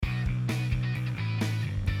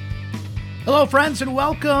Hello, friends, and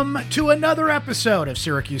welcome to another episode of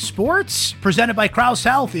Syracuse Sports, presented by Krause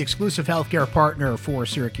Health, the exclusive healthcare partner for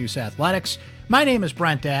Syracuse Athletics. My name is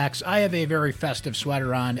Brent Dax. I have a very festive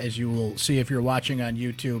sweater on, as you will see if you're watching on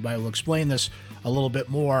YouTube. I will explain this a little bit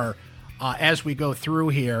more as we go through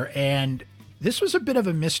here. And this was a bit of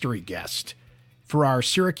a mystery guest for our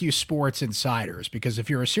Syracuse Sports Insiders, because if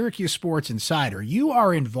you're a Syracuse Sports Insider, you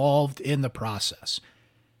are involved in the process.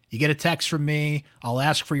 You get a text from me. I'll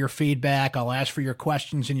ask for your feedback. I'll ask for your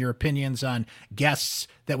questions and your opinions on guests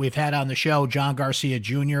that we've had on the show. John Garcia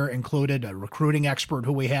Jr. included, a recruiting expert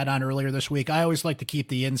who we had on earlier this week. I always like to keep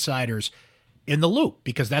the insiders in the loop,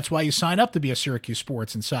 because that's why you sign up to be a Syracuse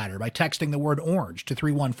Sports Insider, by texting the word orange to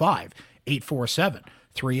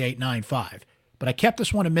 315-847-3895. But I kept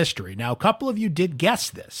this one a mystery. Now, a couple of you did guess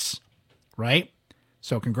this, right?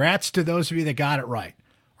 So congrats to those of you that got it right.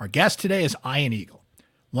 Our guest today is Ian Eagle,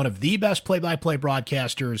 one of the best play-by-play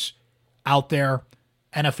broadcasters out there.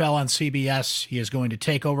 NFL on CBS. He is going to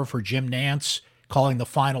take over for Jim Nantz, calling the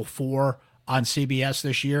Final Four on CBS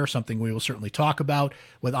this year, something we will certainly talk about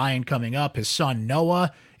with Ian coming up. His son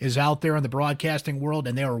Noah is out there in the broadcasting world,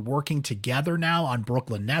 and they are working together now on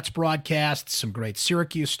Brooklyn Nets broadcasts, some great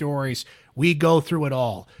Syracuse stories. We go through it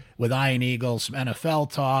all with Ian Eagle, some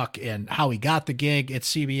NFL talk, and how he got the gig at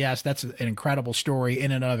CBS. That's an incredible story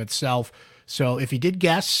in and of itself. So if you did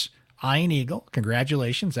guess Ian Eagle,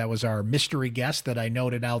 congratulations. That was our mystery guest that I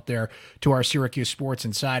noted out there to our Syracuse Sports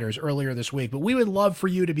Insiders earlier this week. But we would love for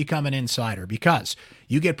you to become an insider, because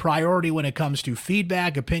you get priority when it comes to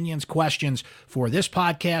feedback, opinions, questions for this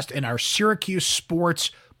podcast and our Syracuse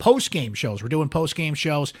Sports post-game shows. We're doing post-game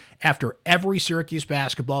shows after every Syracuse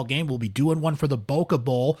basketball game. We'll be doing one for the Boca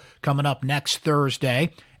Bowl coming up next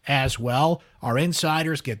Thursday as well. Our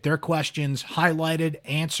insiders get their questions highlighted,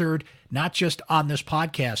 answered, not just on this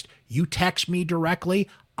podcast. You text me directly,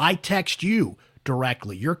 I text you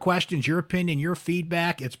directly. Your questions, your opinion, your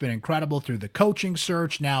feedback. It's been incredible through the coaching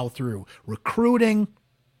search, now through recruiting,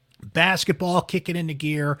 basketball kicking into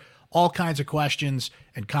gear, all kinds of questions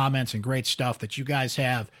and comments and great stuff that you guys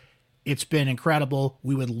have. It's been incredible.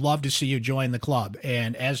 We would love to see you join the club.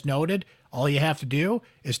 And as noted, all you have to do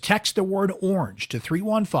is text the word orange to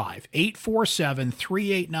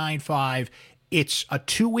 315-847-3895. It's a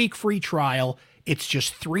 2-week free trial. It's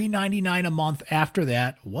just $3.99 a month after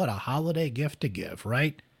that. What a holiday gift to give,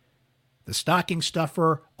 right? The stocking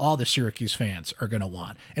stuffer all the Syracuse fans are going to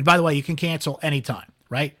want. And by the way, you can cancel anytime,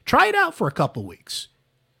 right? Try it out for a couple weeks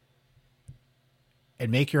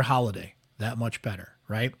and make your holiday that much better,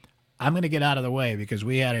 right? I'm going to get out of the way, because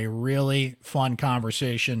we had a really fun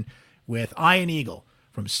conversation with Ian Eagle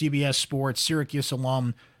from CBS Sports, Syracuse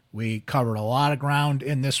alum. We covered a lot of ground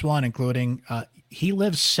in this one, including he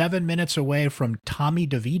lives 7 minutes away from Tommy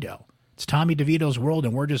DeVito. It's Tommy DeVito's world,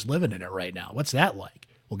 and we're just living in it right now. What's that like?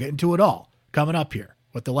 We'll get into it all coming up here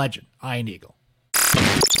with the legend, Ian Eagle.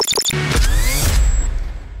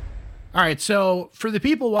 All right, so for the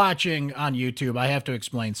people watching on YouTube, I have to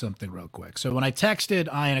explain something real quick. So when I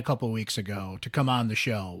texted Ian a couple of weeks ago to come on the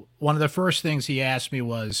show, one of the first things he asked me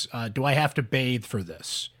was, do I have to bathe for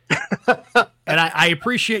this? And I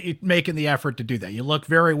appreciate you making the effort to do that. You look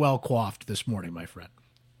very well coiffed this morning, my friend.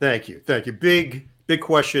 Thank you. Thank you. Big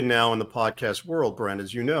question now in the podcast world, Brent,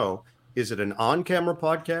 as you know. Is it an on-camera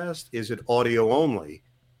podcast? Is it audio only?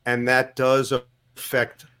 And that does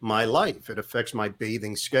affect my life. It affects my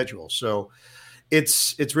bathing schedule. So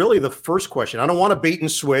it's really the first question. I don't want to bait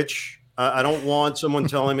and switch. I don't want someone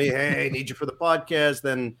telling me, hey, I need you for the podcast.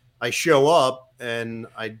 Then I show up and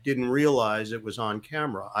I didn't realize it was on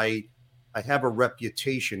camera. I have a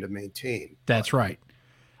reputation to maintain. That's right.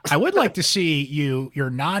 I would like to see your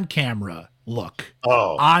non-camera look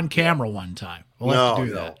on camera one time. We'll have to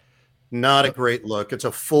do that. Not a great look. It's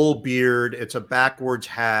a full beard. It's a backwards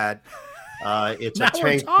hat. It's a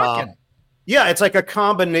tank top. Yeah, it's like a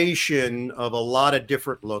combination of a lot of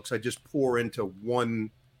different looks. I just pour into one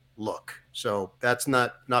look. So that's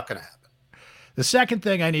not going to happen. The second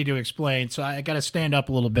thing I need to explain, so I got to stand up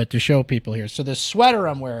a little bit to show people here. So this sweater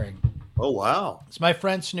I'm wearing. Oh, wow. It's my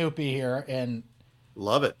friend Snoopy here, and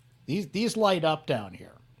love it. These light up down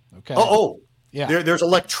here. Okay. Oh, yeah. There's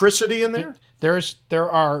electricity in there?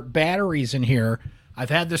 There are batteries in here. I've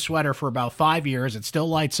had this sweater for about 5 years. It still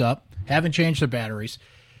lights up. Haven't changed the batteries.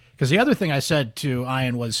 Because the other thing I said to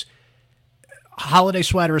Ian was holiday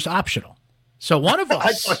sweater is optional. So one of I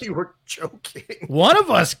us, thought you were joking. one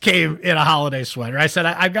of us came in a holiday sweater. I said,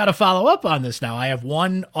 I've got to follow up on this now. I have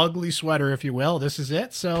one ugly sweater, if you will. This is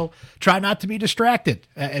it. So try not to be distracted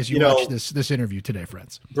as you watch this interview today,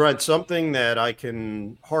 friends. Brent, something that I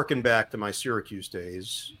can harken back to my Syracuse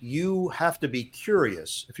days. You have to be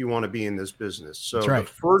curious if you want to be in this business. So That's right.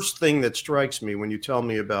 The first thing that strikes me when you tell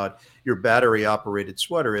me about your battery operated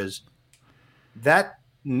sweater is that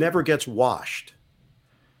never gets washed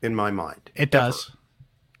in my mind. It does.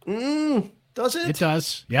 Does it? It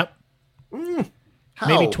does. Yep. How?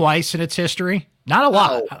 Maybe twice in its history. Not a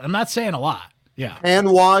lot. How? I'm not saying a lot. Yeah.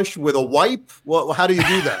 Hand wash with a wipe? Well, how do you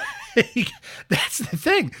do that? That's the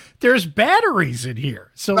thing. There's batteries in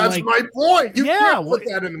here. So That's like, my point. You yeah, can't put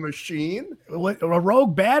that in the machine. When a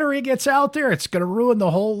rogue battery gets out there, it's going to ruin the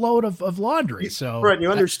whole load of laundry. So, Brent, you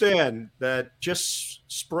understand that just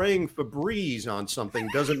spraying Febreze on something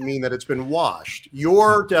doesn't mean that it's been washed.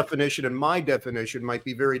 Your definition and my definition might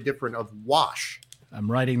be very different of wash. I'm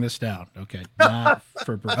writing this down. Okay. Not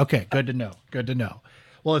for okay. Good to know. Good to know.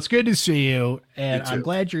 Well, it's good to see you, and I'm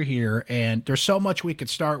glad you're here. And there's so much we could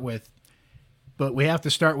start with, but we have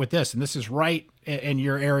to start with this, and this is right in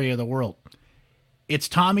your area of the world. It's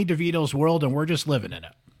Tommy DeVito's world, and we're just living in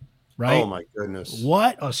it, right? Oh, my goodness.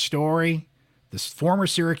 What a story. This former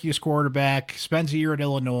Syracuse quarterback spends a year at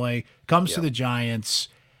Illinois, comes to the Giants,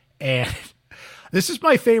 and this is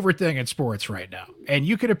my favorite thing in sports right now. And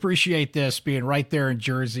you can appreciate this being right there in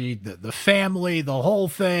Jersey, the family, the whole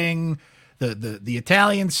thing. The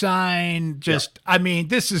Italian sign, just I mean,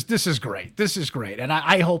 this is great. This is great. And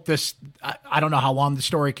I hope this, I don't know how long the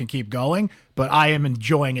story can keep going, but I am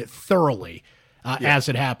enjoying it thoroughly as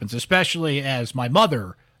it happens, especially as my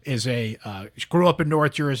mother is she grew up in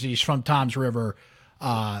North Jersey, she's from Toms River.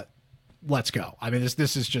 Let's go. I mean,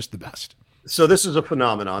 this is just the best. So this is a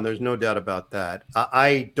phenomenon. There's no doubt about that.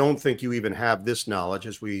 I don't think you even have this knowledge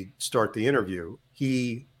as we start the interview.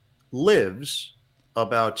 He lives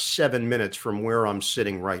about 7 minutes from where I'm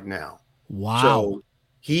sitting right now. Wow. So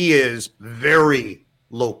he is very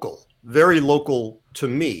local to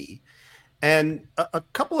me. And a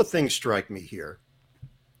couple of things strike me here.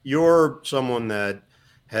 You're someone that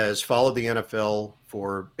has followed the NFL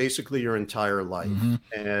for basically your entire life. Mm-hmm.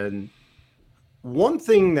 And one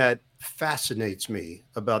thing that fascinates me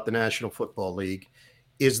about the National Football League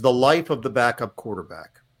is the life of the backup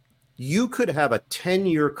quarterback. You could have a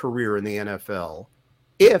 10-year career in the NFL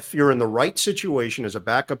if you're in the right situation as a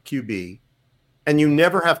backup QB and you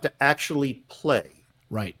never have to actually play.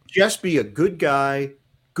 Right. Just be a good guy,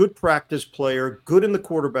 good practice player, good in the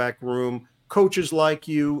quarterback room. Coaches like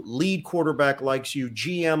you, lead quarterback likes you,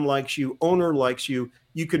 GM likes you, owner likes you.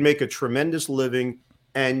 You could make a tremendous living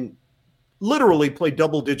and literally play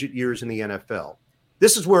double-digit years in the NFL.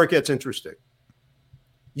 This is where it gets interesting.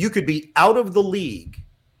 You could be out of the league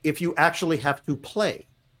if you actually have to play.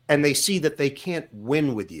 And they see that they can't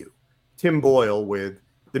win with you. Tim Boyle with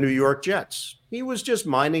the New York Jets. He was just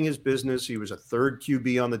minding his business. He was a third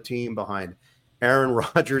QB on the team behind Aaron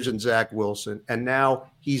Rodgers and Zach Wilson. And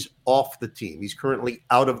now he's off the team. He's currently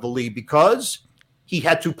out of the league because he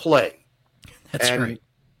had to play. That's right.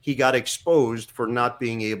 He got exposed for not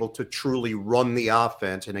being able to truly run the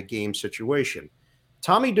offense in a game situation.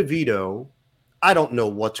 Tommy DeVito, I don't know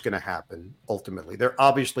what's going to happen ultimately. They're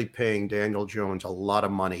obviously paying Daniel Jones a lot of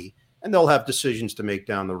money, and they'll have decisions to make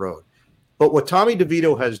down the road. But what Tommy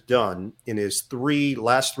DeVito has done in his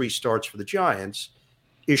last three starts for the Giants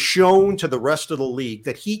is shown to the rest of the league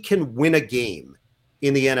that he can win a game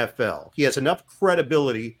in the NFL. He has enough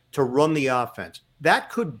credibility to run the offense. That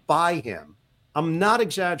could buy him, I'm not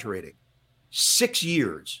exaggerating, 6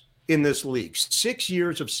 years in this league, 6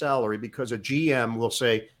 years of salary because a GM will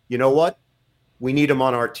say, you know what? We need him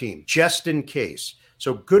on our team just in case.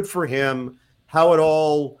 So good for him. How it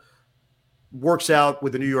all works out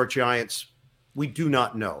with the New York Giants, we do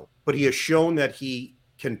not know. But he has shown that he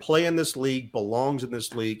can play in this league, belongs in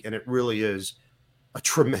this league, and it really is a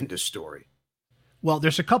tremendous story. Well,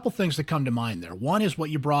 there's a couple things that come to mind there. One is what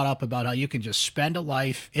you brought up about how you can just spend a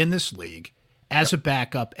life in this league as a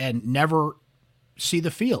backup and never see the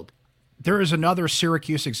field. There is another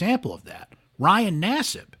Syracuse example of that. Ryan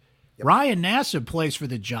Nassib. Ryan Nassib plays for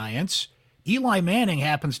the Giants. Eli Manning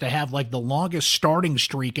happens to have like the longest starting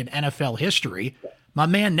streak in NFL history. My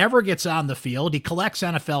man never gets on the field. He collects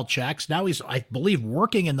NFL checks. Now he's, I believe,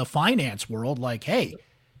 working in the finance world. Like, hey,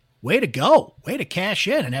 way to go. Way to cash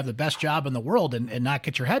in and have the best job in the world and not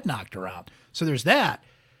get your head knocked around. So there's that.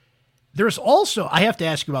 There's also, I have to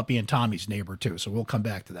ask you about being Tommy's neighbor too, so we'll come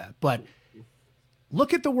back to that. But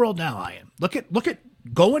look at the world now, Ian. Look at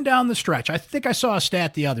going down the stretch. I think I saw a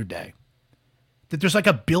stat the other day. that there's like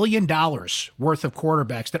 $1 billion worth of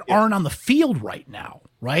quarterbacks that aren't on the field right now,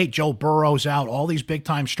 right? Joe Burrow's out, all these big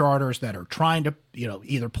time starters that are trying to,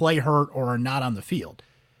 either play hurt or are not on the field.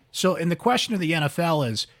 So, and the question of the NFL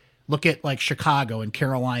is, look at like Chicago and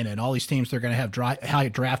Carolina and all these teams, they're going to have high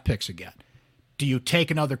draft picks again. Do you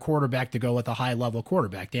take another quarterback to go with a high level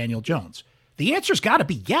quarterback, Daniel Jones? The answer's got to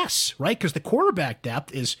be yes, right? Because the quarterback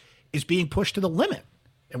depth is being pushed to the limit.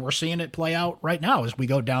 And we're seeing it play out right now as we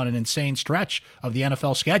go down an insane stretch of the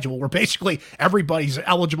NFL schedule where basically everybody's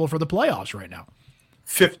eligible for the playoffs right now.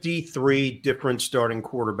 53 different starting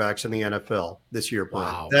quarterbacks in the NFL this year,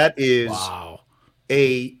 Brian. Wow. That is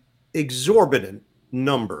a exorbitant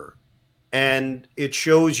number. And it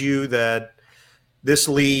shows you that this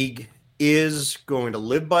league is going to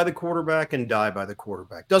live by the quarterback and die by the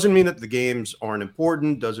quarterback. Doesn't mean that the games aren't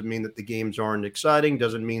important. Doesn't mean that the games aren't exciting.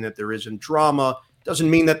 Doesn't mean that there isn't drama.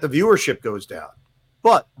 Doesn't mean that the viewership goes down,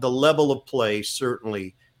 but the level of play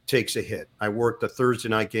certainly takes a hit. I worked a Thursday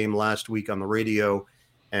night game last week on the radio,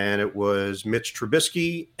 and it was Mitch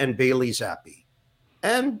Trubisky and Bailey Zappi.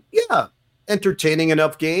 And yeah, entertaining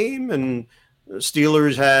enough game, and the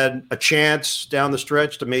Steelers had a chance down the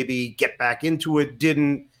stretch to maybe get back into it,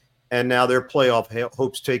 didn't, and now their playoff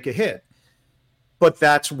hopes take a hit. But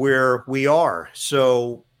that's where we are.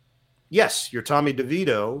 So yes, you're Tommy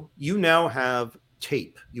DeVito. You now have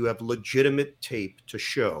tape. You have legitimate tape to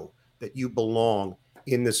show that you belong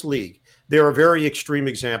in this league. There are very extreme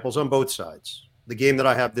examples on both sides. The game that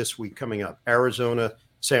I have this week coming up, Arizona,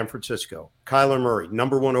 San Francisco. Kyler Murray,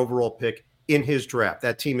 number 1 overall pick in his draft.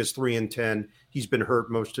 That team is 3-10. He's been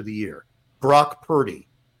hurt most of the year. Brock Purdy,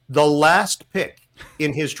 the last pick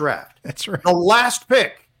in his draft. That's right. The last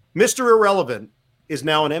pick, Mr. Irrelevant, is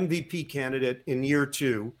now an MVP candidate in year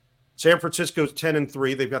 2. San Francisco's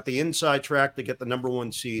 10-3. They've got the inside track to get the number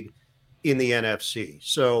 1 seed in the NFC.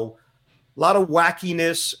 So a lot of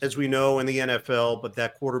wackiness, as we know, in the NFL, but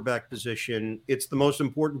that quarterback position, it's the most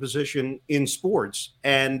important position in sports.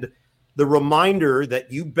 And the reminder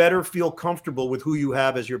that you better feel comfortable with who you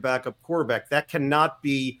have as your backup quarterback, that cannot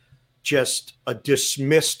be just a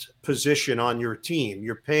dismissed position on your team.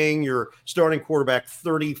 You're paying your starting quarterback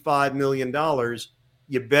 $35 million.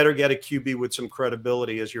 You better get a QB with some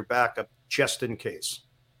credibility as your backup, just in case.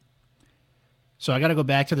 So I got to go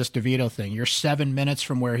back to this DeVito thing. You're 7 minutes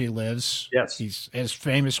from where he lives. Yes. He's as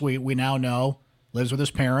famous, we now know, lives with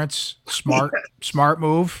his parents. Smart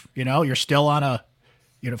move. You're still on a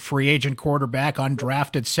free agent quarterback,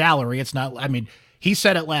 undrafted salary. It's not, he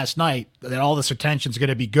said it last night that all this attention is going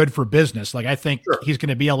to be good for business. Like, I think he's going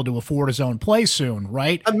to be able to afford his own place soon,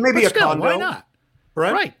 right? Maybe a condo. Why not?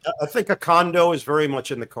 Right. I think a condo is very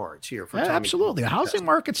much in the cards here for Tommy. Absolutely. The housing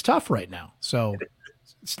market's tough right now. So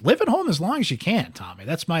live at home as long as you can, Tommy.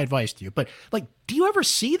 That's my advice to you. But, do you ever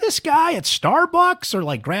see this guy at Starbucks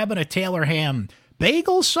or, grabbing a Taylor ham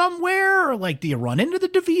bagel somewhere? Or, do you run into the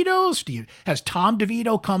DeVitos? Has Tom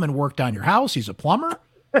DeVito come and worked on your house? He's a plumber,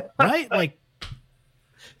 right?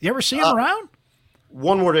 You ever see him around?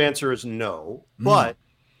 One word answer is no, but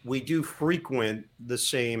we do frequent the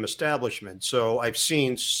same establishment. So I've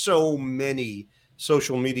seen so many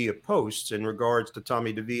social media posts in regards to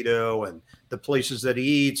Tommy DeVito and the places that he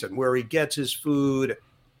eats and where he gets his food.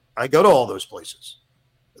 I go to all those places.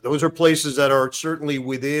 Those are places that are certainly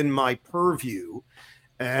within my purview,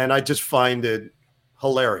 and I just find it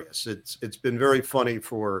hilarious. It's been very funny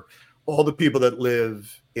for all the people that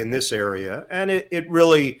live in this area, and it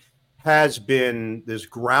really has been this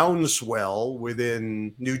groundswell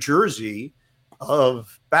within New Jersey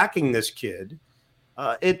of backing this kid.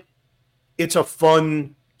 It's a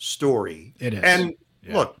fun story. It is. And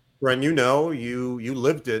look, Bren, you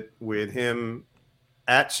lived it with him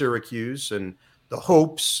at Syracuse, and the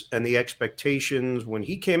hopes and the expectations when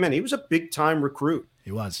he came in. He was a big-time recruit.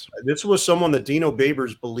 He was. This was someone that Dino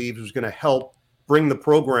Babers believed was going to help bring the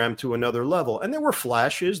program to another level. And there were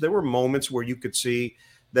flashes. There were moments where you could see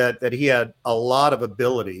that he had a lot of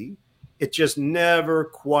ability. It just never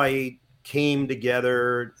quite came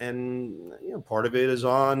together. And part of it is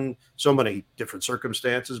on so many different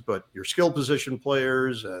circumstances, but your skill position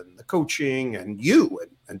players and the coaching and you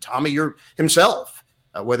and Tommy himself,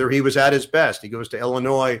 whether he was at his best. He goes to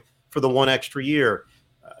Illinois for the 1 extra year.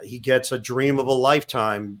 He gets a dream of a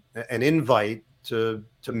lifetime, an invite to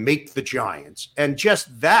make the Giants. And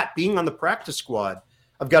just that, being on the practice squad,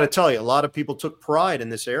 I've got to tell you, a lot of people took pride in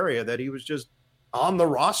this area that he was just on the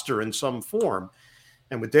roster in some form.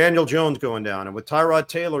 And with Daniel Jones going down and with Tyrod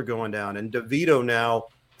Taylor going down and DeVito now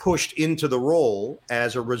pushed into the role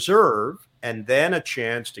as a reserve and then a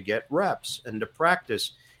chance to get reps and to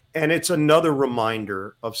practice. And it's another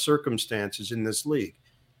reminder of circumstances in this league.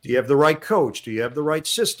 Do you have the right coach? Do you have the right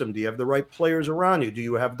system? Do you have the right players around you? Do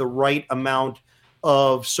you have the right amount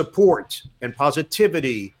of support and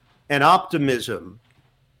positivity and optimism?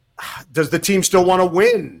 Does the team still want to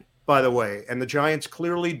win, by the way? And the Giants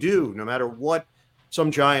clearly do, no matter what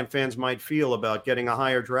some Giant fans might feel about getting a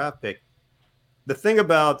higher draft pick. The thing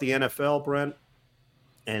about the NFL, Brent,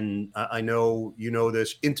 and I know you know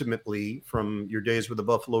this intimately from your days with the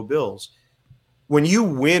Buffalo Bills, when you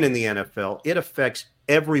win in the NFL, it affects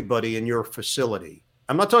everybody in your facility.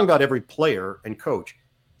 I'm not talking about every player and coach.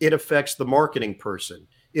 It affects the marketing person.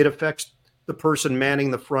 It affects the person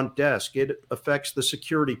manning the front desk. It affects the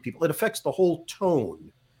security people. It affects the whole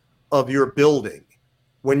tone of your building.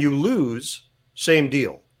 When you lose, same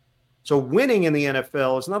deal. So winning in the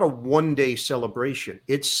NFL is not a one-day celebration.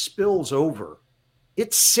 It spills over.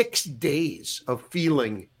 It's 6 days of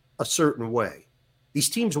feeling a certain way. These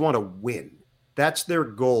teams want to win. That's their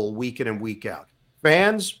goal week in and week out.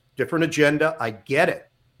 Fans, different agenda. I get it.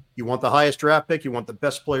 You want the highest draft pick. You want the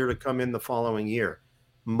best player to come in the following year.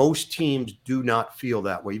 Most teams do not feel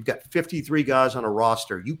that way. You've got 53 guys on a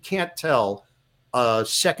roster. You can't tell a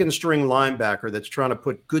second-string linebacker that's trying to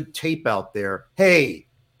put good tape out there, hey,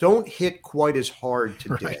 don't hit quite as hard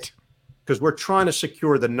today because we're trying to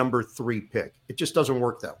secure the number 3 pick. It just doesn't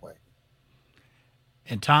work that way.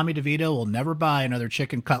 And Tommy DeVito will never buy another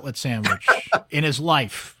chicken cutlet sandwich in his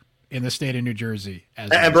life in the state of New Jersey. And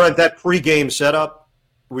Brent, that pregame setup,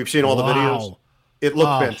 we've seen all the videos. It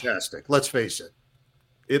looked fantastic. Let's face it.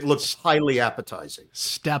 It looks highly appetizing.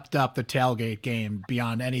 Stepped up the tailgate game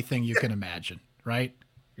beyond anything you can imagine, right?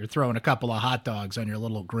 You're throwing a couple of hot dogs on your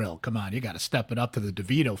little grill. Come on, you got to step it up to the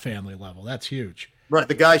DeVito family level. That's huge. Right.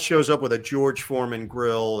 The guy shows up with a George Foreman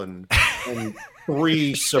grill and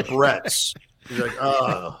 3 Sabrettes. He's like,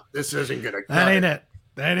 oh, this isn't going to cut That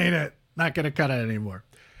ain't it. Not going to cut it anymore.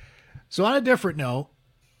 So on a different note,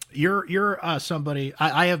 you're somebody.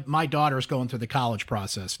 I have my daughter's going through the college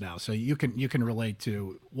process now, so you can relate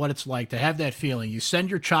to what it's like to have that feeling. You send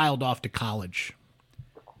your child off to college,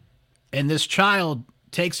 and this child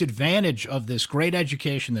takes advantage of this great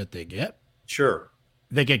education that they get. Sure.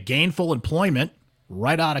 They get gainful employment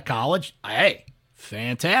right out of college. Hey,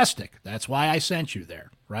 fantastic. That's why I sent you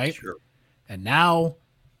there, right? Sure. And now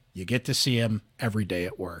you get to see him every day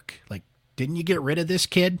at work. Like, didn't you get rid of this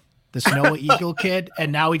kid, this Noah Eagle kid?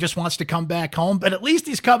 And now he just wants to come back home. But at least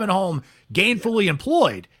he's coming home gainfully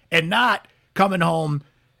employed and not coming home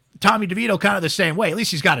Tommy DeVito kind of the same way. At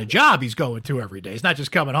least he's got a job he's going to every day. He's not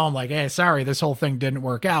just coming home like, hey, sorry, this whole thing didn't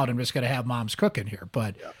work out. I'm just going to have mom's cooking here.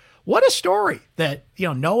 But what a story that,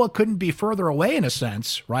 Noah couldn't be further away in a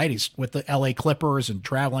sense, right? He's with the LA Clippers and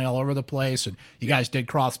traveling all over the place. And you guys did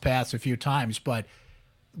cross paths a few times. But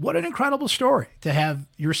what an incredible story to have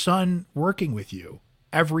your son working with you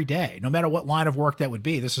every day, no matter what line of work that would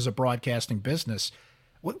be. This is a broadcasting business.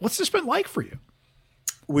 What's this been like for you?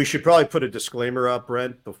 We should probably put a disclaimer up,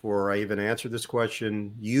 Brent, before I even answer this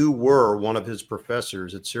question. You were one of his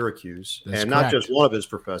professors at Syracuse, That's and correct. not just one of his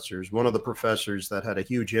professors, one of the professors that had a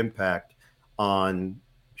huge impact on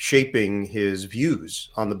shaping his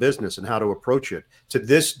views on the business and how to approach it. To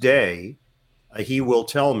this day, he will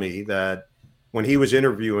tell me that when he was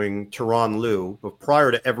interviewing Tyronn Lue prior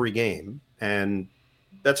to every game, and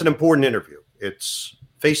that's an important interview. It's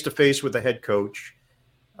face-to-face with the head coach.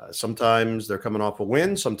 Sometimes they're coming off a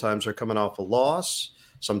win. Sometimes they're coming off a loss.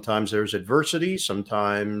 Sometimes there's adversity.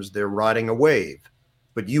 Sometimes they're riding a wave.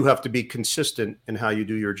 But you have to be consistent in how you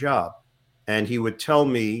do your job. And he would tell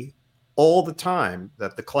me all the time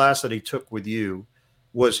that the class that he took with you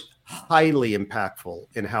was highly impactful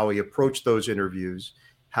in how he approached those interviews,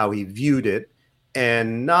 how he viewed it,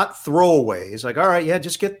 and not throwaways like, all right, yeah,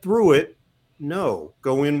 just get through it. No,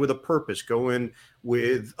 go in with a purpose, go in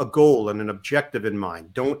with a goal and an objective in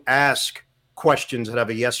mind. Don't ask questions that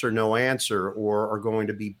have a yes or no answer or are going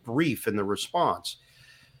to be brief in the response.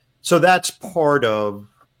 So that's part of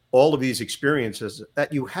all of these experiences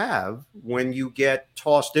that you have when you get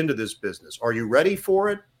tossed into this business. Are you ready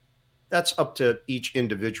for it? That's up to each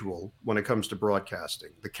individual when it comes to broadcasting.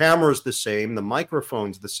 The camera's the same, the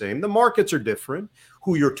microphone's the same, the markets are different,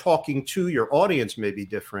 who you're talking to, your audience may be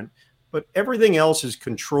different, but everything else is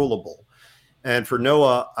controllable. And for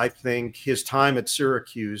Noah, I think his time at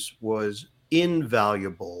Syracuse was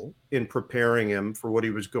invaluable in preparing him for what he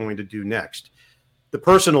was going to do next. The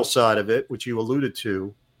personal side of it, which you alluded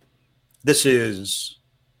to, this is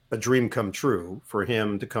a dream come true for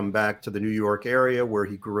him to come back to the New York area where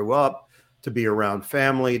he grew up, to be around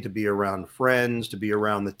family, to be around friends, to be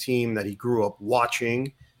around the team that he grew up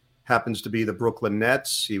watching. Happens to be the Brooklyn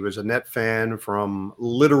Nets. He was a Net fan from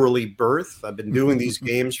literally birth. I've been doing these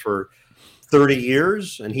games for 30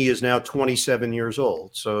 years, and he is now 27 years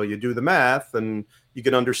old. So you do the math, and you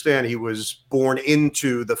can understand he was born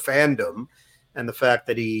into the fandom, and the fact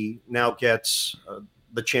that he now gets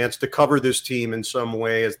the chance to cover this team in some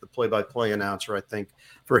way as the play-by-play announcer, I think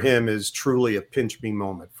for him is truly a pinch me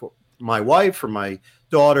moment for my wife, for my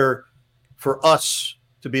daughter, for us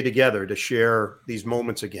to be together, to share these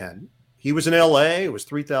moments again. He was in LA, it was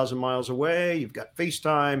 3,000 miles away. You've got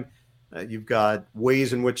FaceTime, you've got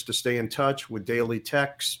ways in which to stay in touch with daily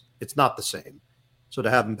texts. It's not the same. So to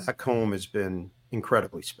have him back home has been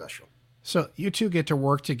incredibly special. So you two get to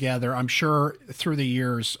work together. I'm sure through the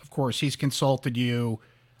years, of course, he's consulted you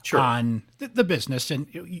on the business, and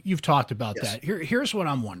you've talked about that. Here's what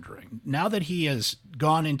I'm wondering. Now that he has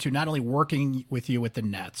gone into not only working with you with the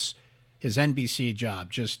Nets, his NBC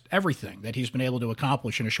job, just everything that he's been able to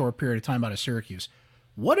accomplish in a short period of time out of Syracuse,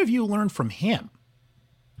 what have you learned from him?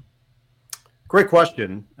 Great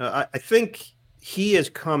question. I think he has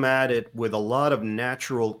come at it with a lot of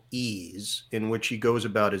natural ease in which he goes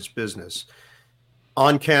about his business.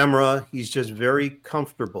 On camera, he's just very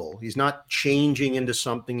comfortable. He's not changing into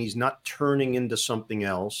something. He's not turning into something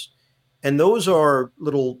else. And those are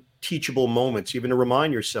little teachable moments, even to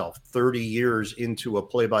remind yourself 30 years into a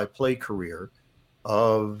play-by-play career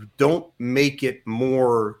of don't make it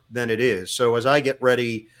more than it is. So as I get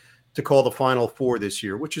ready to call the Final Four this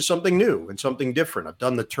year, which is something new and something different. I've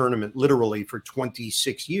done the tournament literally for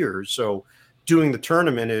 26 years. So doing the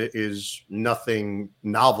tournament is nothing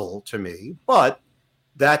novel to me, but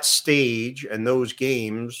that stage and those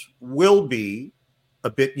games will be a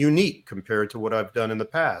bit unique compared to what I've done in the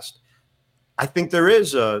past. I think there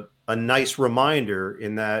is a nice reminder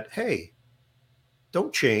in that, hey,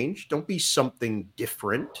 don't change. Don't be something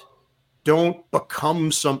different. Don't become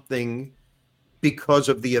something because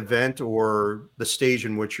of the event or the stage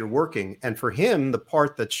in which you're working. And for him, the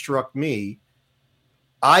part that struck me,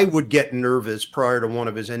 I would get nervous prior to one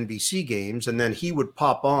of his NBC games, and then he would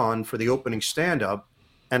pop on for the opening stand-up,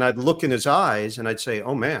 and I'd look in his eyes and I'd say,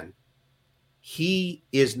 oh man, he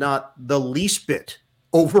is not the least bit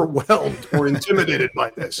overwhelmed or intimidated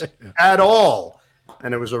by this at all.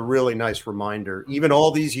 And it was a really nice reminder, even all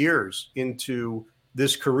these years into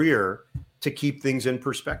this career, to keep things in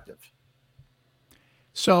perspective.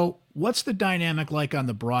 So what's the dynamic like on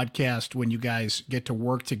the broadcast when you guys get to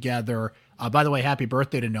work together? By the way, happy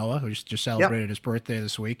birthday to Noah, who just celebrated his birthday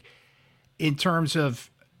this week. In terms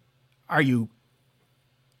of, are you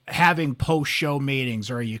having post-show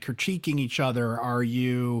meetings? Are you critiquing each other? Are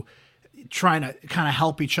you trying to kind of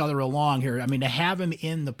help each other along here? I mean, to have him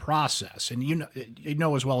in the process, and you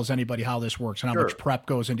know as well as anybody how this works and how much prep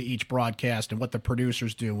goes into each broadcast and what the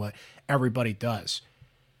producers do, what everybody does.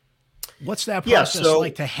 What's that process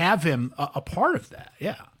like to have him a part of that?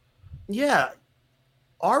 Yeah.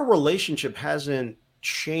 Our relationship hasn't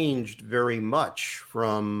changed very much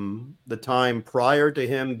from the time prior to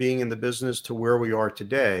him being in the business to where we are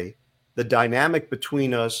today. The dynamic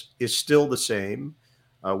between us is still the same,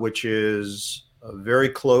 which is very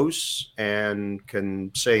close and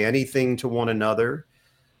can say anything to one another.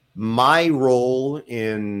 My role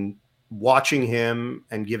in watching him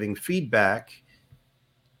and giving feedback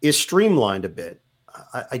is streamlined a bit.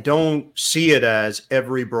 I don't see it as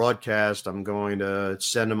every broadcast I'm going to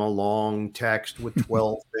send him a long text with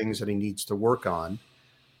 12 things that he needs to work on.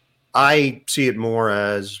 I see it more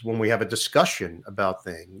as when we have a discussion about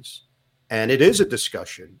things, and it is a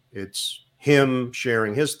discussion. It's him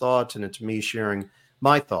sharing his thoughts, and it's me sharing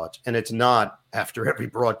my thoughts. And it's not after every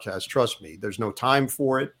broadcast. Trust me, there's no time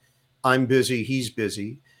for it. I'm busy. He's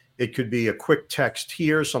busy. It could be a quick text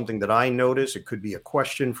here, something that I notice. It could be a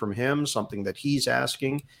question from him, something that he's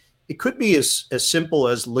asking. It could be as simple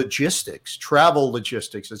as logistics, travel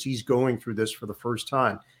logistics, as he's going through this for the first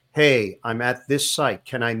time. Hey, I'm at this site.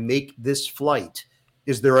 Can I make this flight?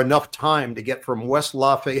 Is there enough time to get from West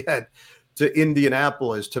Lafayette to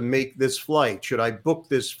Indianapolis to make this flight? Should I book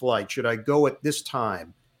this flight? Should I go at this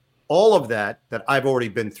time? All of that I've already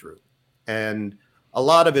been through. And a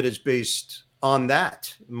lot of it is based on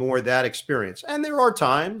that experience. And there are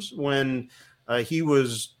times when he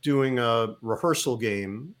was doing a rehearsal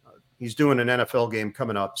game. He's doing an NFL game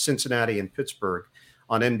coming up, Cincinnati and Pittsburgh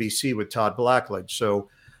on NBC with Todd Blackledge. So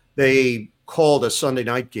they called a Sunday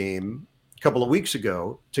night game a couple of weeks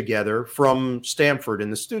ago together from Stamford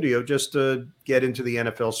in the studio just to get into the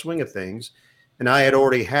NFL swing of things. And I had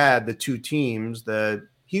already had the two teams that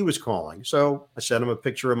he was calling. So I sent him a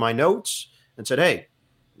picture of my notes and said, hey,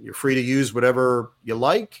 you're free to use whatever you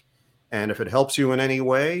like. And if it helps you in any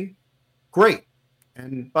way, great.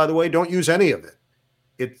 And by the way, don't use any of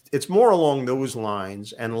it. It's more along those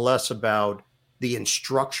lines and less about the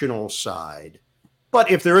instructional side.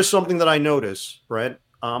 But if there is something that I notice, Brent,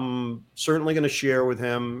 I'm certainly going to share with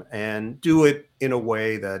him and do it in a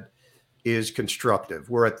way that is constructive.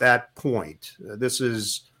 We're at that point. This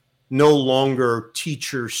is no longer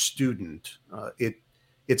teacher-student.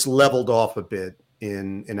 It's leveled off a bit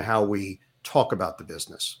in how we talk about the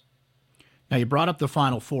business. Now, you brought up the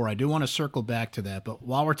Final Four. I do want to circle back to that. But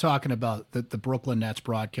while we're talking about the Brooklyn Nets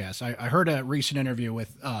broadcast, I heard a recent interview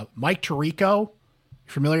with Mike Tirico.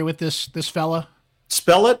 Familiar with this fella?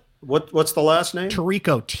 Spell it. What's the last name?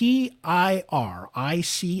 Tirico, Tirico,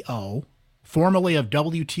 formerly of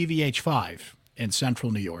WTVH5 in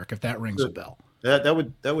Central New York, if that rings a bell.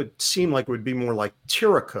 That would seem like it would be more like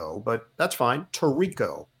Tirico, but that's fine.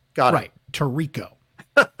 Tirico. Got it. Right. Tirico.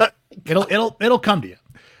 It'll come to you.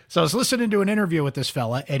 So I was listening to an interview with this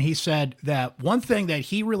fella, and he said that one thing that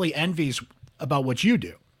he really envies about what you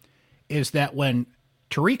do is that when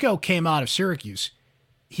Tirico came out of Syracuse,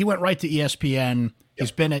 he went right to ESPN. Yep.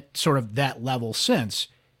 He's been at sort of that level since.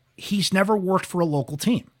 He's never worked for a local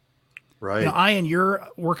team. Right. Ian, you're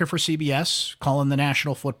working for CBS, calling the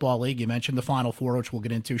National Football League. You mentioned the Final Four, which we'll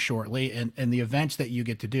get into shortly, and the events that you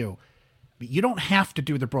get to do. But you don't have to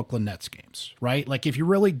do the Brooklyn Nets games, right? Like if you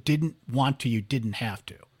really didn't want to, you didn't have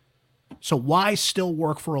to. So why still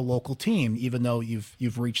work for a local team, even though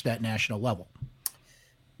you've reached that national level?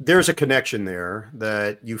 There's a connection there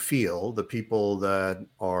that you feel, the people that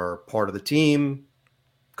are part of the team,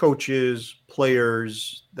 coaches,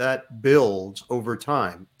 players, that builds over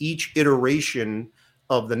time. Each iteration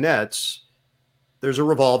of the Nets, there's a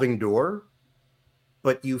revolving door,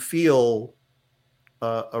 but you feel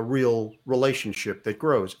a real relationship that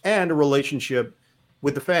grows, and a relationship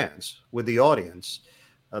with the fans, with the audience.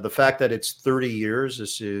 The fact that it's 30 years,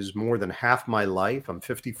 this is more than half my life. I'm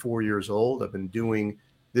 54 years old. I've been doing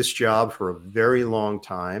this job for a very long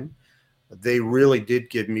time. They really did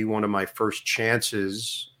give me one of my first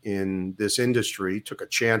chances in this industry, took a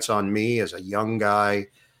chance on me as a young guy,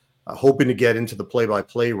 hoping to get into the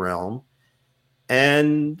play-by-play realm.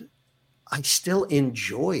 And I still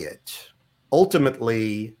enjoy it.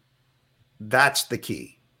 Ultimately, that's the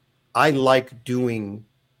key. I like doing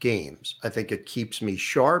games. I think it keeps me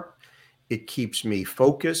sharp. It keeps me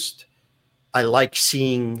focused. I like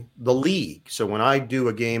seeing the league. So when I do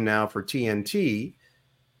a game now for TNT,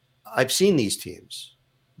 I've seen these teams.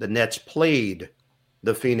 The Nets played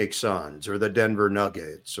the Phoenix Suns or the Denver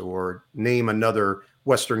Nuggets, or name another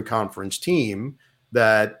Western Conference team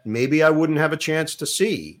that maybe I wouldn't have a chance to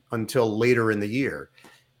see until later in the year.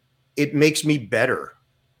 It makes me better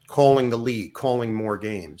calling the league, calling more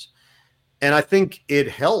games. And I think it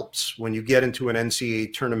helps when you get into an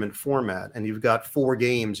NCAA tournament format and you've got 4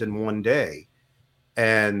 games in one day,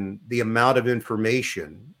 and the amount of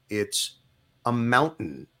information, it's a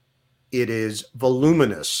mountain. It is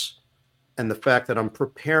voluminous. And the fact that I'm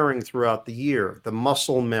preparing throughout the year, the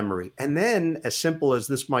muscle memory, and then, as simple as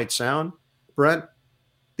this might sound, Brent,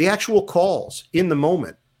 the actual calls in the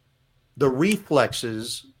moment, the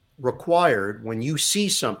reflexes required when you see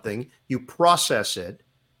something, you process it,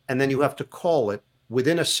 and then you have to call it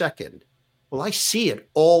within a second. Well, I see it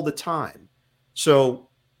all the time. So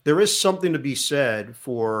there is something to be said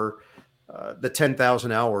for the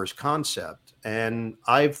 10,000 hours concept. And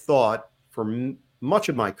I've thought for much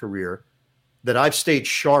of my career that I've stayed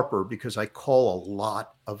sharper because I call a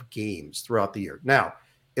lot of games throughout the year. Now,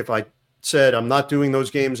 if I said I'm not doing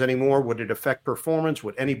those games anymore, would it affect performance?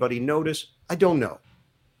 Would anybody notice? I don't know.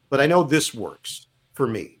 But I know this works for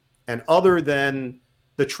me. And other than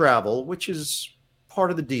the travel, which is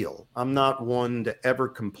part of the deal, I'm not one to ever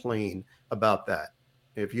complain about that.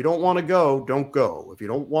 If you don't want to go, don't go. If you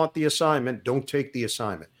don't want the assignment, don't take the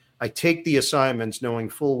assignment. I take the assignments knowing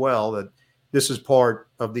full well that this is part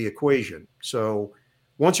of the equation. So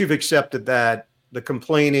once you've accepted that, the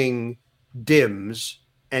complaining dims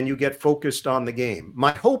and you get focused on the game.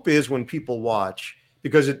 My hope is when people watch,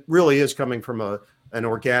 because it really is coming from an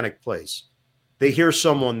organic place, they hear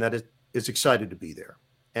someone that is excited to be there.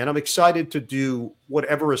 And I'm excited to do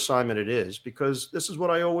whatever assignment it is, because this is what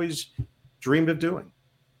I always dreamed of doing.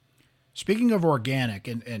 Speaking of organic,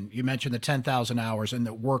 and you mentioned the 10,000 hours and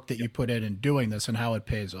the work that you put in doing this and how it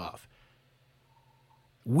pays off.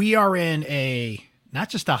 We are in not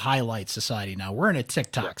just a highlight society now, we're in a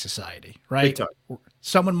TikTok society, right? TikTok.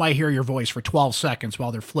 Someone might hear your voice for 12 seconds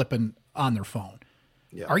while they're flipping on their phone.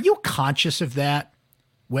 Yeah. Are you conscious of that?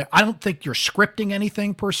 I don't think you're scripting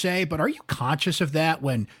anything per se, but are you conscious of that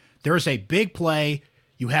when there's a big play,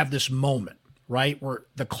 you have this moment, right, where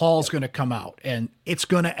the call's going to come out and it's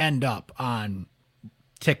going to end up on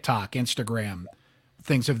TikTok, Instagram,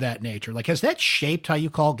 things of that nature? Like, has that shaped how you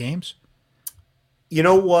call games? You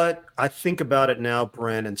know what? I think about it now,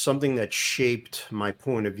 Brent, and something that shaped my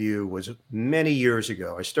point of view was many years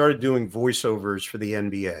ago. I started doing voiceovers for the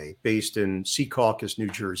NBA based in Secaucus, New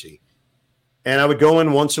Jersey. And I would go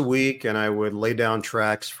in once a week and I would lay down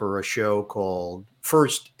tracks for a show called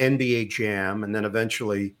first NBA Jam and then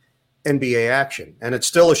eventually NBA Action. And it's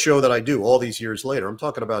still a show that I do all these years later. I'm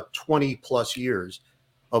talking about 20 plus years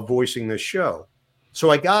of voicing this show.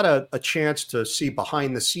 So I got a chance to see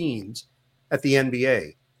behind the scenes at the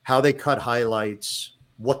NBA, how they cut highlights,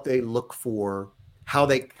 what they look for, how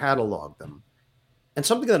they catalog them. And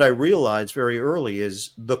something that I realized very early is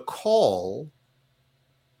the call,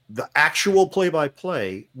 the actual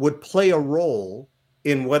play-by-play would play a role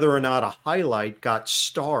in whether or not a highlight got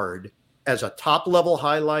starred as a top-level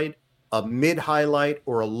highlight, a mid-highlight,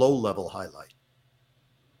 or a low-level highlight.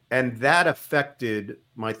 And that affected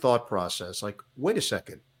my thought process. Like, wait a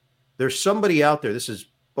second, there's somebody out there, this is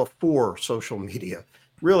before social media,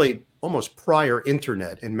 really almost prior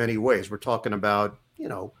internet in many ways. We're talking about,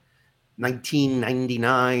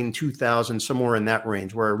 1999, 2000, somewhere in that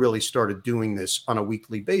range where I really started doing this on a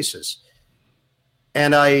weekly basis.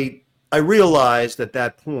 And I realized at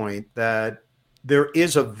that point that there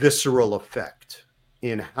is a visceral effect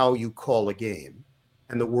in how you call a game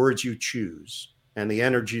and the words you choose and the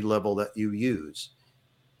energy level that you use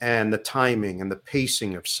and the timing and the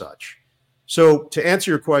pacing of such. So to answer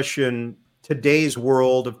your question, today's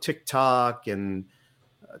world of TikTok and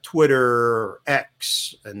Twitter,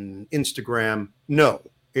 X, and Instagram, no,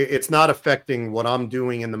 it's not affecting what I'm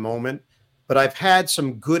doing in the moment. But I've had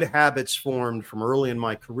some good habits formed from early in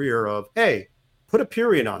my career of, hey, put a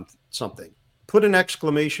period on something, put an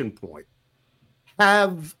exclamation point,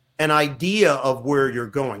 have an idea of where you're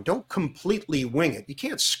going. Don't completely wing it. You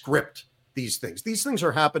can't script these things. These things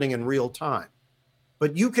are happening in real time.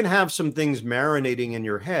 But you can have some things marinating in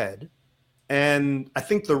your head. And I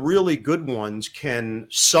think the really good ones can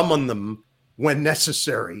summon them when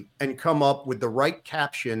necessary and come up with the right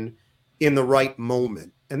caption in the right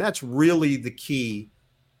moment. And that's really the key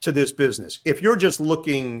to this business. If you're just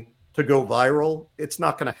looking to go viral, it's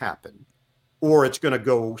not going to happen, or it's going to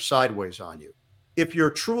go sideways on you. If you're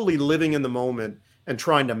truly living in the moment and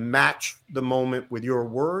trying to match the moment with your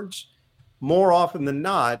words, more often than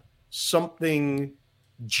not, something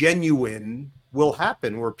genuine will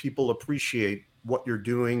happen where people appreciate what you're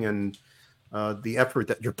doing and the effort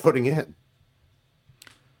that you're putting in.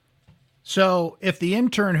 So if the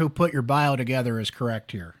intern who put your bio together is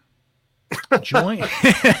correct here, join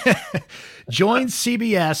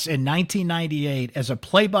CBS in 1998 as a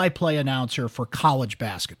play-by-play announcer for college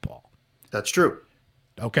basketball. That's true.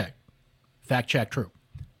 Okay. Fact check, true.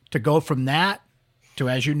 To go from that to,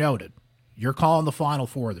 as you noted, you're calling the Final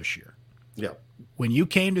Four this year. Yeah. When you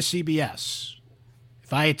came to CBS,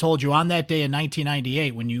 if I had told you on that day in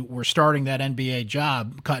 1998 when you were starting that NBA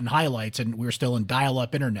job, cutting highlights, and we were still in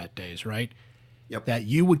dial-up internet days, right? Yep. That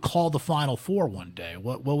you would call the Final Four one day,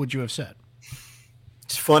 what would you have said?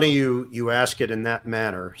 It's funny you ask it in that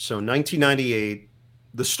manner. So 1998,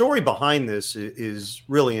 the story behind this is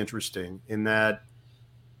really interesting in that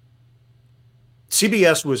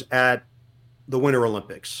CBS was at the Winter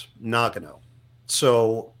Olympics, Nagano.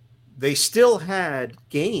 So they still had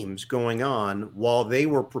games going on while they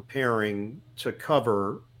were preparing to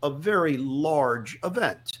cover a very large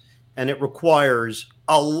event, and it requires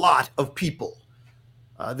a lot of people.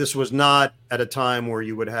 This was not at a time where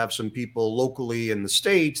you would have some people locally in the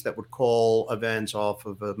States that would call events off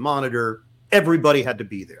of a monitor. Everybody had to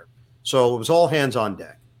be there. So it was all hands on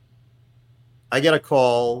deck. I get a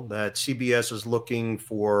call that CBS is looking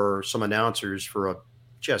for some announcers for a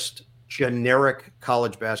just generic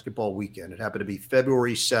college basketball weekend. It happened to be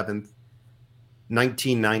February 7th,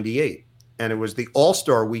 1998. And it was the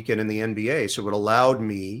All-Star weekend in the NBA. So it allowed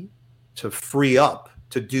me to free up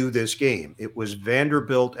to do this game. It was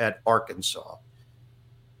Vanderbilt at Arkansas.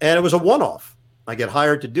 And it was a one-off. I get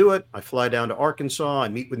hired to do it. I fly down to Arkansas. I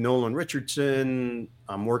meet with Nolan Richardson.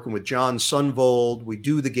 I'm working with John Sunvold. We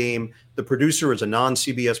do the game. The producer is a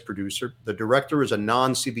non-CBS producer. The director is a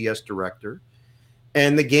non-CBS director.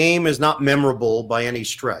 And the game is not memorable by any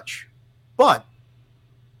stretch. But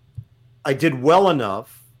I did well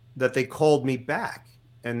enough that they called me back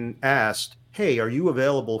and asked, hey, are you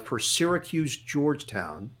available for Syracuse,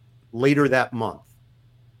 Georgetown later that month?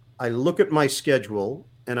 I look at my schedule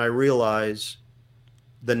and I realize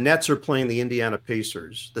the Nets are playing the Indiana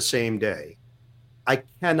Pacers the same day. I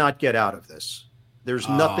cannot get out of this. There's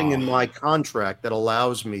nothing in my contract that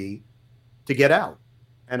allows me to get out.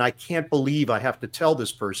 And I can't believe I have to tell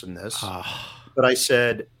this person this. But I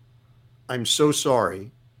said, I'm so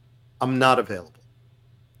sorry. I'm not available.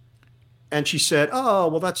 And she said, "Oh,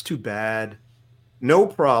 well, that's too bad. No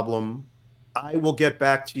problem. I will get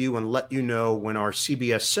back to you and let you know when our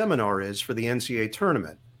CBS seminar is for the NCAA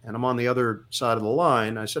tournament." And I'm on the other side of the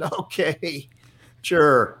line. I said, "Okay,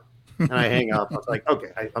 sure." And I hang up. I was like,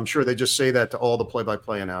 "Okay, I'm sure they just say that to all the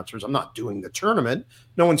play-by-play announcers. I'm not doing the tournament.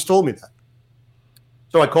 No one's told me that."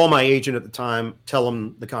 So I call my agent at the time, tell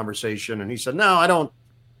him the conversation, and he said, "No, I don't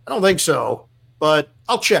think so, but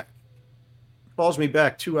I'll check." Calls me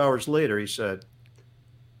back 2 hours later. He said,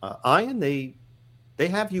 "Ian, they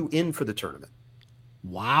have you in for the tournament."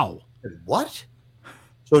 Wow. I said, "What?"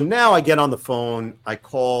 So now I get on the phone. I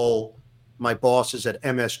call my bosses at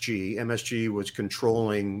MSG. MSG was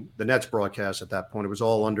controlling the Nets broadcast at that point. It was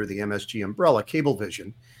all under the MSG umbrella,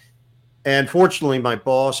 Cablevision. And fortunately, my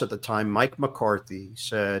boss at the time, Mike McCarthy,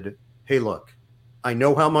 said, "Hey, look, I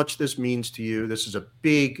know how much this means to you. This is a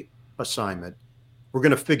big assignment. We're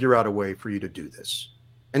going to figure out a way for you to do this."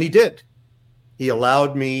 And he did. He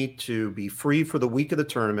allowed me to be free for the week of the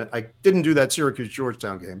tournament. I didn't do that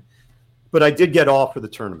Syracuse-Georgetown game, but I did get off for the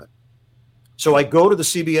tournament. So I go to the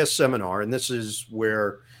CBS seminar, and this is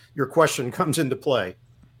where your question comes into play.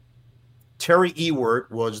 Terry Ewert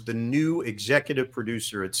was the new executive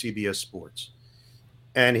producer at CBS Sports,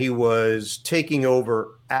 and he was taking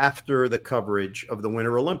over after the coverage of the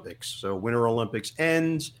Winter Olympics. So Winter Olympics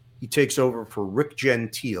ends, he takes over for Rick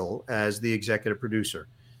Gentile as the executive producer.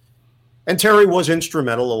 And Terry was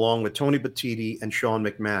instrumental, along with Tony Batiti and Sean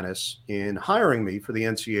McManus, in hiring me for the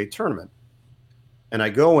NCAA tournament. And I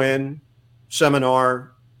go in,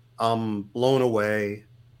 seminar, I'm blown away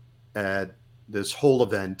at this whole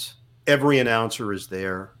event. Every announcer is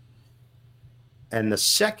there. And the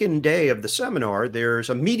second day of the seminar, there's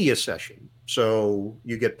a media session. So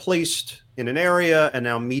you get placed in an area, and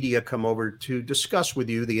now media come over to discuss with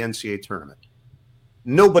you the NCAA tournament.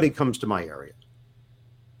 Nobody comes to my area.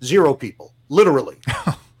 0 people, literally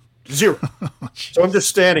 0. So I'm just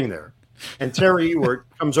standing there. And Terry Ewert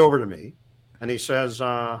comes over to me, and he says,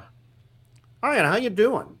 "Hi, and how you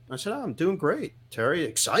doing?" I said, "Oh, I'm doing great." Terry,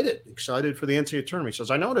 excited for the NCAA tournament. He says,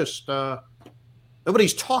 "I noticed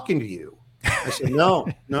nobody's talking to you." I said, no,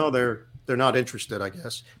 they're not interested, I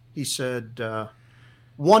guess. He said,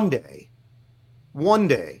 one day,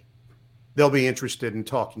 they'll be interested in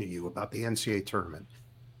talking to you about the NCAA tournament."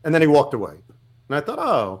 And then he walked away. And I thought,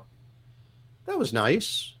 oh, that was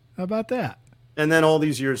nice. How about that? And then all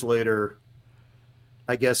these years later,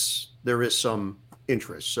 I guess there is some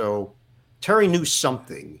interest. So Terry knew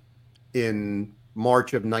something in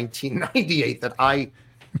March of 1998 that I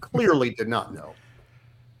clearly did not know.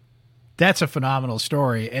 That's a phenomenal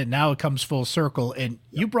story. And now it comes full circle. And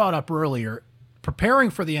you brought up earlier, preparing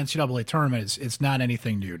for the NCAA tournament it's not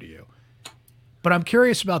anything new to you. But I'm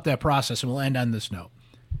curious about that process, and we'll end on this note.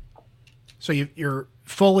 So you're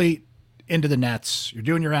fully into the Nets. You're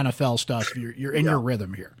doing your NFL stuff. You're in your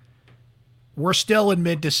rhythm here. We're still in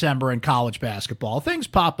mid-December in college basketball. Things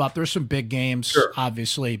pop up. There's some big games,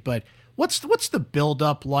 obviously, but what's the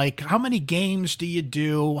build-up like? How many games do you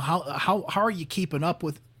do? How are you keeping up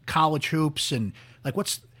with college hoops? And like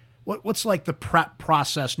what's like the prep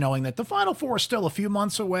process, knowing that the Final Four is still a few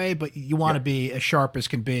months away, but you want to be as sharp as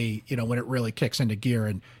can be, when it really kicks into gear,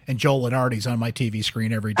 and Joel Lenardi's on my TV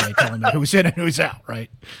screen every day telling me who's in and who's out,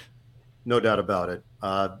 right? No doubt about it.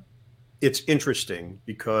 It's interesting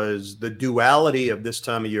because the duality of this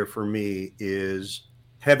time of year for me is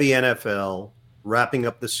heavy NFL, wrapping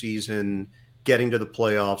up the season, getting to the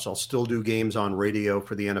playoffs. I'll still do games on radio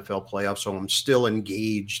for the NFL playoffs, so I'm still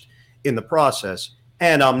engaged in the process.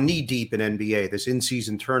 And I'm knee deep in NBA. This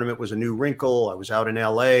in-season tournament was a new wrinkle. I was out in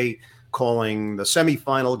LA calling the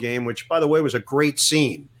semifinal game, which, by the way, was a great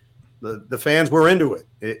scene. The fans were into it.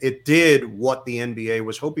 It did what the NBA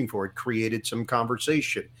was hoping for. It created some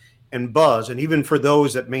conversation and buzz. And even for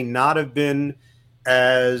those that may not have been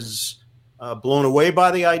as blown away by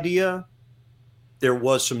the idea, there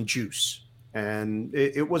was some juice. And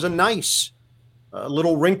it was a nice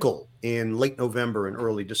little wrinkle in late November and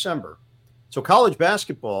early December. So college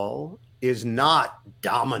basketball is not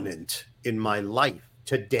dominant in my life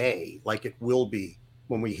today like it will be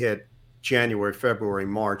when we hit January, February,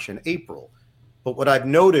 March, and April. But what I've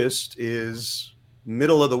noticed is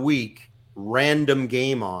middle of the week, random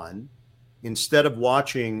game on. Instead of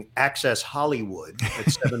watching Access Hollywood at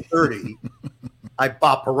 7:30, I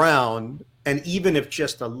bop around, and even if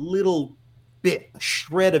just a little bit, a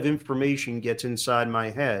shred of information gets inside my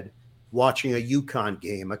head, watching a UConn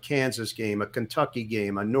game, a Kansas game, a Kentucky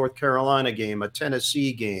game, a North Carolina game, a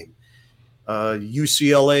Tennessee game,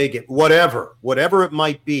 UCLA game, whatever it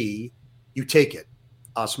might be, you take it.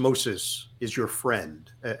 Osmosis is your friend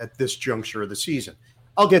at this juncture of the season.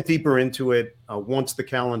 I'll get deeper into it once the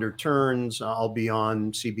calendar turns. I'll be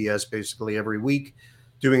on CBS basically every week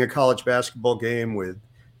doing a college basketball game with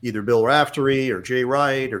either Bill Raftery or Jay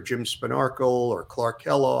Wright or Jim Spinarkle or Clark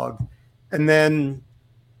Kellogg. And then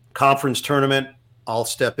conference tournament, I'll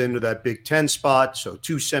step into that Big Ten spot. So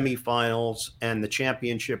 2 semifinals and the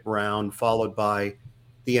championship round, followed by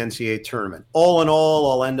the NCAA tournament. All in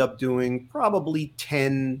all, I'll end up doing probably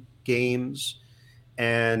 10 games.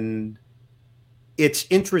 And it's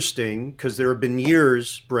interesting because there have been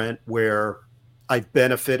years, Brent, where I've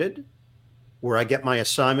benefited, where I get my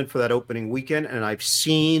assignment for that opening weekend, and I've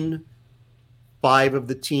seen 5 of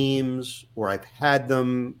the teams, or I've had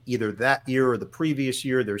them either that year or the previous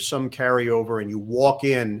year. There's some carryover, and you walk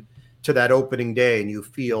in to that opening day and you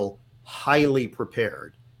feel highly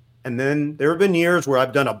prepared. And then there have been years where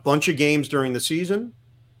I've done a bunch of games during the season,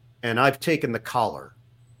 and I've taken the collar.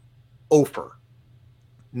 Over.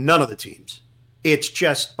 None of the teams. It's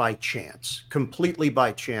just by chance, completely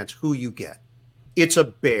by chance, who you get. It's a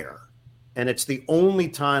bear. And it's the only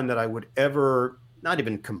time that I would ever not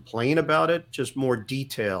even complain about it, just more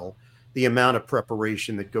detail the amount of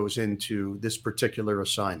preparation that goes into this particular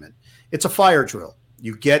assignment. It's a fire drill.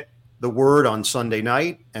 You get the word on Sunday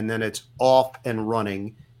night, and then it's off and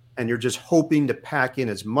running, and you're just hoping to pack in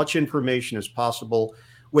as much information as possible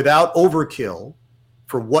without overkill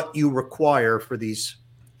for what you require for these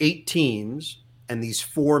 8 teams and these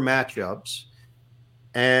 4 matchups.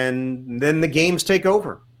 And then the games take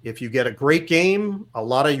over. If you get a great game, a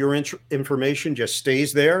lot of your information just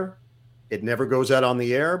stays there. It never goes out on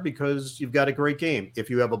the air because you've got a great game. If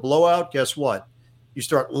you have a blowout, guess what? You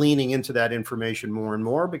start leaning into that information more and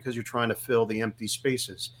more because you're trying to fill the empty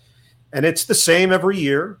spaces. And it's the same every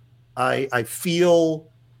year. I feel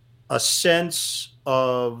a sense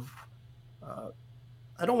of,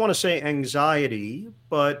 I don't want to say anxiety,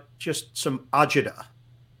 but just some agita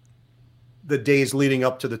the days leading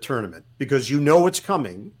up to the tournament, because you know it's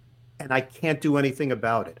coming and I can't do anything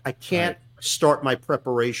about it. I can't start my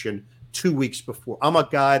preparation 2 weeks before. I'm a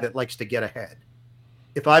guy that likes to get ahead.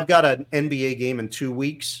 If I've got an NBA game in 2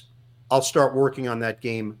 weeks, I'll start working on that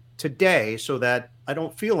game today so that I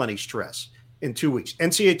don't feel any stress in 2 weeks.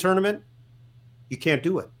 NCAA tournament, you can't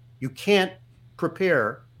do it. You can't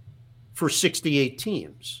prepare for 68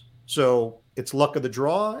 teams. So it's luck of the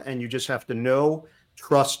draw, and you just have to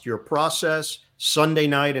trust your process. Sunday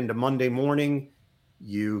night into Monday morning,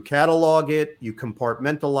 you catalog it, you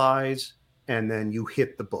compartmentalize, and then you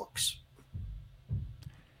hit the books.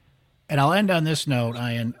 And I'll end on this note,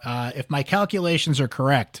 Ian. If my calculations are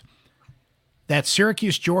correct, that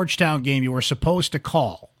Syracuse-Georgetown game you were supposed to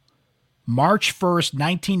call March 1st,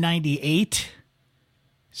 1998,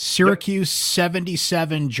 Syracuse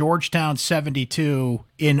 77, Georgetown 72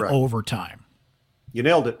 in overtime. You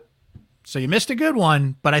nailed it. So you missed a good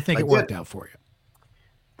one, but I think it worked out for you.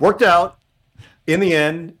 Worked out in the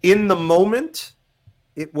end. In the moment,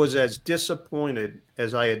 it was as disappointed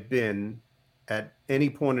as I had been at any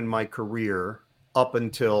point in my career up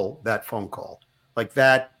until that phone call. Like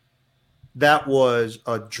that was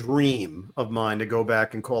a dream of mine to go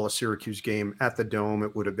back and call a Syracuse game at the Dome.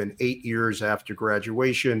 It would have been 8 years after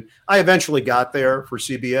graduation. I eventually got there for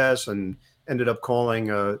CBS and ended up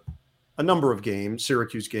calling a number of games,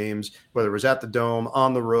 Syracuse games, whether it was at the Dome,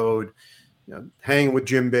 on the road, hanging with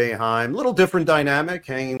Jim Boeheim. Little different dynamic,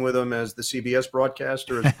 hanging with him as the CBS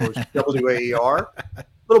broadcaster as opposed to WAER.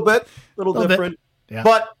 Little different. Yeah.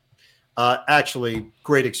 But actually,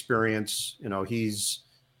 great experience. He's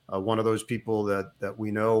one of those people that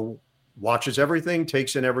we know watches everything,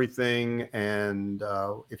 takes in everything, and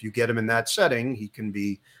if you get him in that setting, he can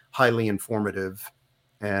be highly informative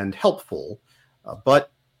and helpful.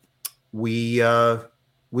 But we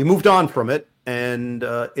moved on from it, and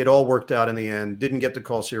it all worked out in the end. Didn't get to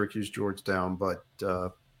call Syracuse Georgetown, but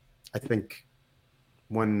I think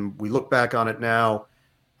when we look back on it now,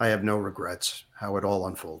 I have no regrets how it all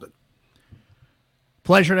unfolded.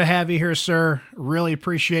 Pleasure to have you here, sir. Really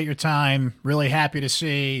appreciate your time. Really happy to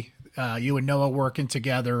see you and Noah working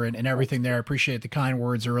together and everything there. I appreciate the kind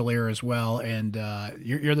words earlier as well. And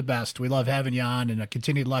you're the best. We love having you on, and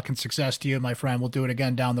continued luck and success to you, my friend. We'll do it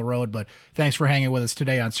again down the road, but thanks for hanging with us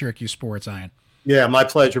today on Syracuse Sports, Ian. Yeah, my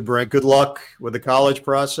pleasure, Brent. Good luck with the college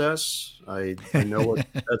process. I know what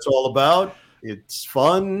that's all about. It's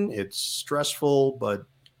fun. It's stressful, but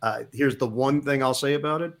here's the one thing I'll say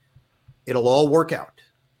about it. It'll all work out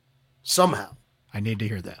somehow. I need to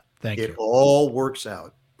hear that. Thank you. It all works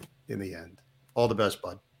out in the end. All the best,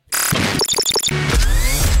 bud.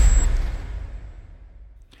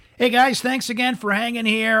 Hey, guys, thanks again for hanging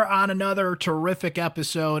here on another terrific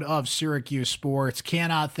episode of Syracuse Sports.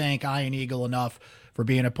 Cannot thank Ian Eagle enough for for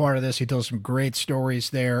being a part of this. He tells some great stories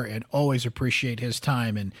there, and always appreciate his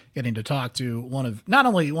time and getting to talk to not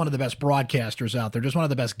only one of the best broadcasters out there, just one of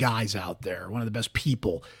the best guys out there, one of the best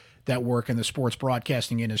people that work in the sports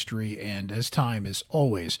broadcasting industry, and his time is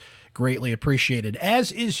always greatly appreciated,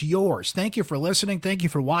 as is yours. Thank you for listening. Thank you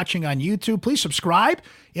for watching on YouTube. Please subscribe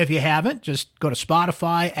if you haven't. Just go to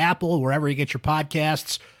Spotify, Apple, wherever you get your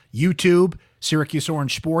podcasts, YouTube. Syracuse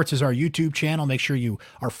Orange Sports is our YouTube channel. Make sure you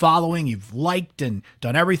are following, you've liked and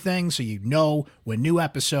done everything so you know when new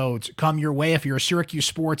episodes come your way. If you're a Syracuse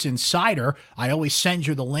Sports Insider, I always send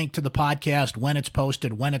you the link to the podcast when it's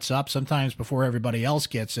posted, when it's up, sometimes before everybody else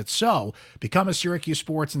gets it. So become a Syracuse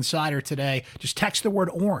Sports Insider today. Just text the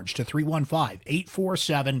word orange to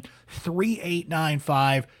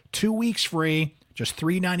 315-847-3895. 2 weeks free, just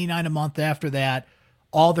 $3.99 a month after that.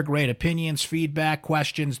 All the great opinions, feedback,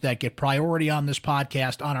 questions that get priority on this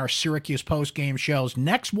podcast on our Syracuse post-game shows.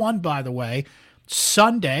 Next one, by the way,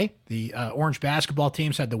 Sunday. The Orange basketball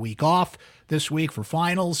teams had the week off this week for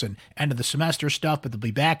finals and end of the semester stuff, but they'll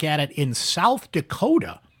be back at it in South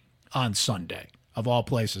Dakota on Sunday, of all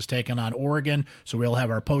places, taking on Oregon. So we'll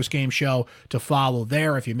have our post-game show to follow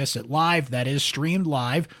there. If you miss it live, that is streamed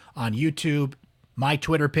live on YouTube, my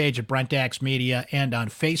Twitter page at BrentDax Media, and on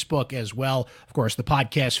Facebook as well. Of course, the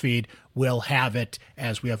podcast feed will have it,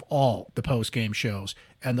 as we have all the post-game shows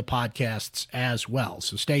and the podcasts as well.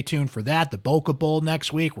 So stay tuned for that. The Boca Bowl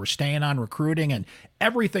next week. We're staying on recruiting and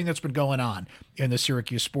everything that's been going on in the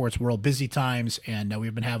Syracuse sports world. Busy times, and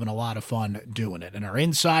we've been having a lot of fun doing it. And our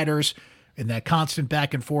insiders, in that constant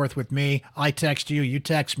back and forth with me, I text you, you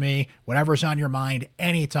text me, whatever's on your mind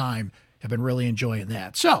anytime. Have been really enjoying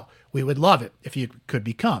that. So we would love it if you could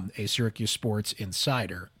become a Syracuse Sports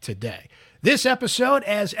Insider today. This episode,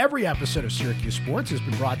 as every episode of Syracuse Sports, has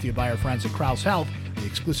been brought to you by our friends at Krause Health, the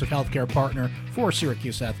exclusive healthcare partner for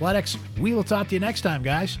Syracuse Athletics. We will talk to you next time,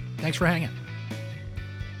 guys. Thanks for hanging.